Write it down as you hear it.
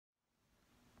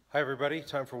Hi everybody,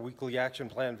 time for weekly action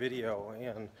plan video,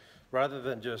 and rather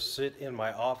than just sit in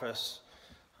my office,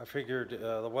 I figured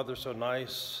the weather's so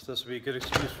nice, this would be a good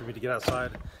excuse for me to get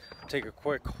outside, take a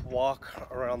quick walk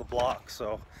around the block.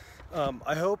 So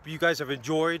I hope you guys have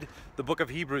enjoyed the book of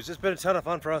Hebrews. It's been a ton of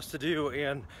fun for us to do,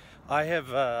 and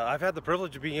I've had the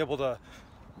privilege of being able to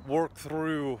work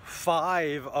through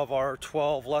 5 of our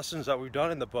 12 lessons that we've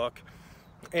done in the book.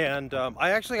 And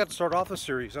I actually got to start off the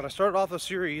series, and I started off the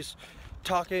series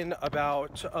talking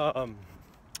about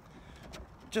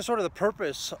just sort of the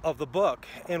purpose of the book.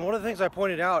 And one of the things I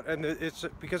pointed out, and it's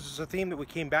because it's a theme that we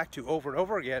came back to over and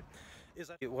over again, is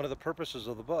that one of the purposes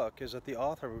of the book is that the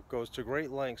author goes to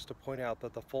great lengths to point out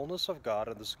that the fullness of God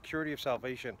and the security of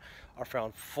salvation are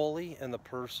found fully in the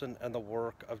person and the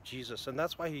work of Jesus. And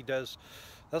that's why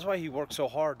he works so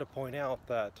hard to point out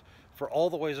that for all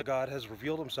the ways that God has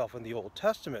revealed himself in the Old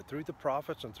Testament through the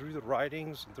prophets and through the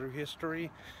writings and through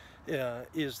history,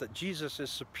 is that Jesus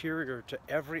is superior to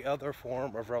every other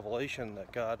form of revelation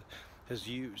that God has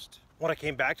used. When I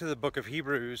came back to the book of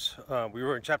Hebrews, we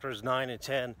were in chapters 9 and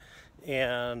 10,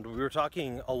 and we were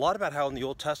talking a lot about how in the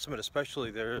Old Testament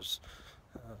especially there's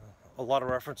a lot of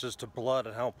references to blood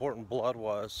and how important blood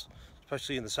was,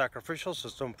 especially in the sacrificial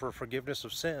system for forgiveness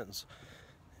of sins.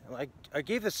 And I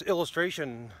gave this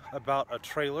illustration about a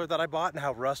trailer that I bought and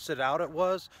how rusted out it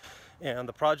was, and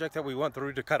the project that we went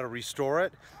through to kind of restore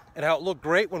it, and how it looked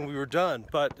great when we were done.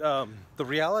 But the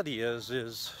reality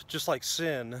is just like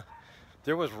sin,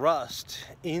 there was rust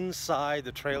inside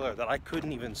the trailer that I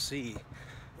couldn't even see.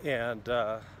 And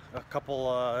a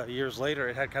couple years later,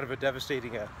 it had kind of a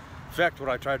devastating effect when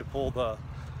I tried to pull the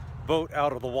boat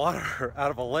out of the water,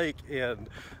 out of a lake, and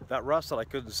that rust that I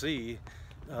couldn't see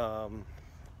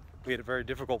made it very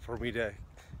difficult for me to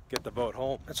get the boat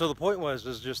home. And so the point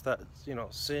is just that, you know,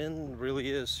 sin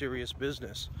really is serious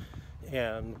business,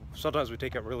 and sometimes we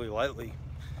take it really lightly.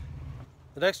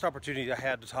 The next opportunity I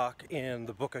had to talk in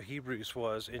the book of Hebrews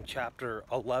was in chapter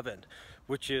 11,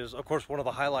 which is of course one of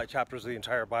the highlight chapters of the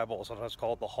entire Bible, sometimes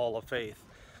called the Hall of Faith.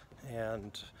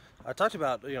 And I talked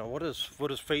about, you know, what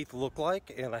does faith look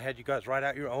like, and I had you guys write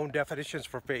out your own definitions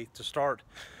for faith to start.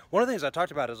 One of the things I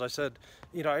talked about is I said,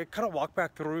 you know, I kind of walked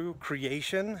back through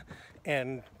creation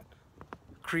and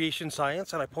creation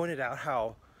science, and I pointed out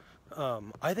how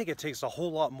I think it takes a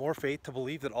whole lot more faith to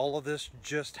believe that all of this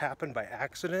just happened by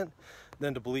accident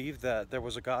than to believe that there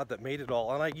was a God that made it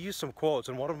all. And I used some quotes,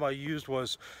 and one of them I used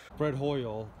was Fred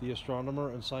Hoyle, the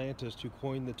astronomer and scientist who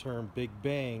coined the term Big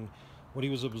Bang, when he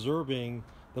was observing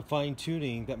the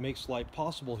fine-tuning that makes life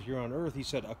possible here on Earth. He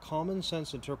said, "A common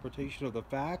sense interpretation of the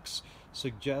facts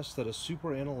suggests that a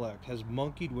super intellect has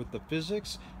monkeyed with the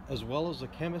physics as well as the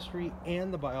chemistry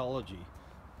and the biology."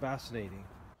 Fascinating.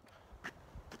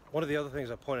 One of the other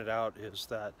things I pointed out is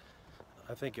that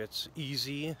I think it's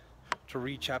easy to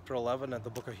read chapter 11 of the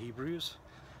book of Hebrews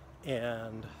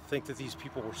and think that these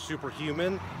people were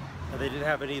superhuman and they didn't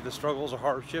have any of the struggles or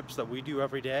hardships that we do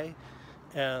every day.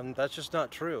 And that's just not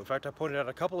true. In fact, I pointed out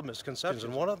a couple of misconceptions,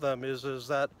 and one of them is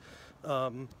that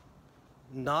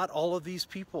not all of these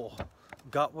people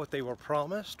got what they were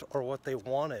promised or what they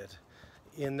wanted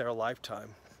in their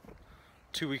lifetime.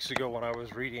 2 weeks ago when I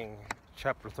was reading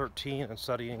chapter 13 and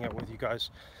studying it with you guys,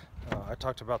 I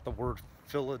talked about the word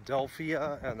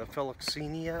Philadelphia and the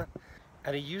Philoxenia,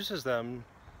 and he uses them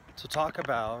to talk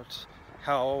about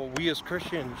how we as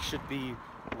Christians should be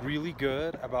really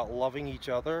good about loving each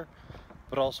other,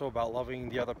 but also about loving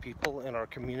the other people in our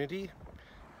community.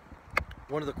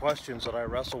 One of the questions that I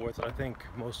wrestle with, and I think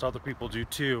most other people do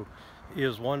too,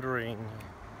 is wondering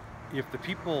if the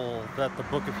people that the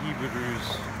book of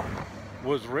Hebrews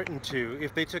was written to,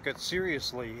 if they took it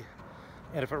seriously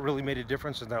and if it really made a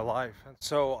difference in their life. And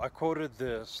so I quoted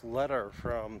this letter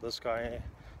from this guy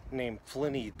named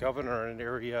Pliny, governor in an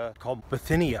area called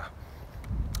Bithynia.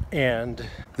 And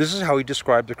this is how he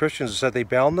described the Christians. He said, "They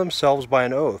bound themselves by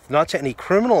an oath, not to any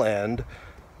criminal end,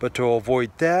 but to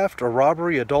avoid theft or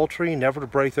robbery, adultery, never to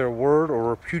break their word or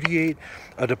repudiate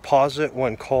a deposit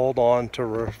when called on to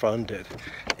refund it."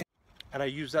 And I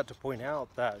use that to point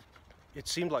out that it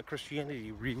seemed like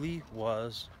Christianity really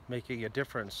was making a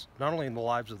difference, not only in the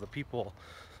lives of the people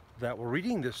that were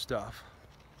reading this stuff,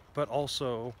 but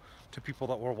also to people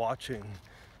that were watching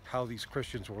how these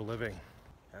Christians were living.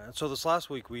 And so this last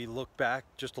week we looked back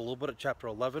just a little bit at chapter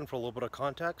 11 for a little bit of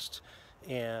context,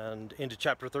 and into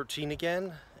chapter 13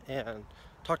 again, and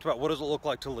talked about what does it look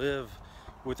like to live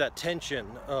with that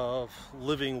tension of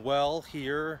living well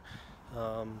here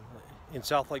in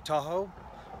South Lake Tahoe,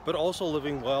 but also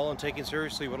living well and taking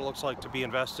seriously what it looks like to be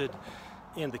invested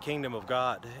in the kingdom of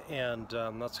God. And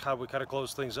that's how we kind of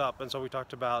close things up. And so we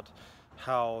talked about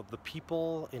how the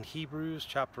people in Hebrews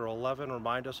chapter 11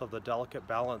 remind us of the delicate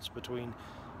balance between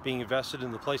being invested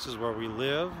in the places where we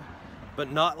live,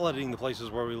 but not letting the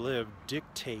places where we live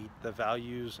dictate the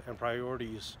values and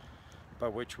priorities by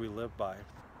which we live by.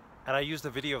 And I used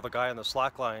the video of the guy on the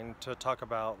slackline to talk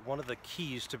about one of the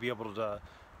keys to be able to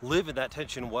live in that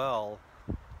tension well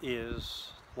is,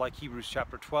 like Hebrews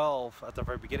chapter 12 at the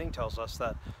very beginning tells us,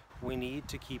 that we need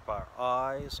to keep our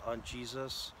eyes on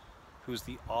Jesus, who's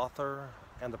the author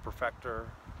and the perfecter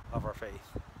of our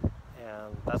faith.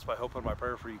 And that's my hope and my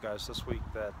prayer for you guys this week,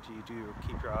 that you do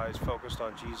keep your eyes focused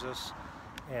on Jesus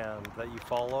and that you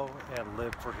follow and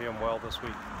live for him well this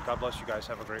week. God bless you guys.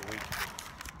 Have a great week.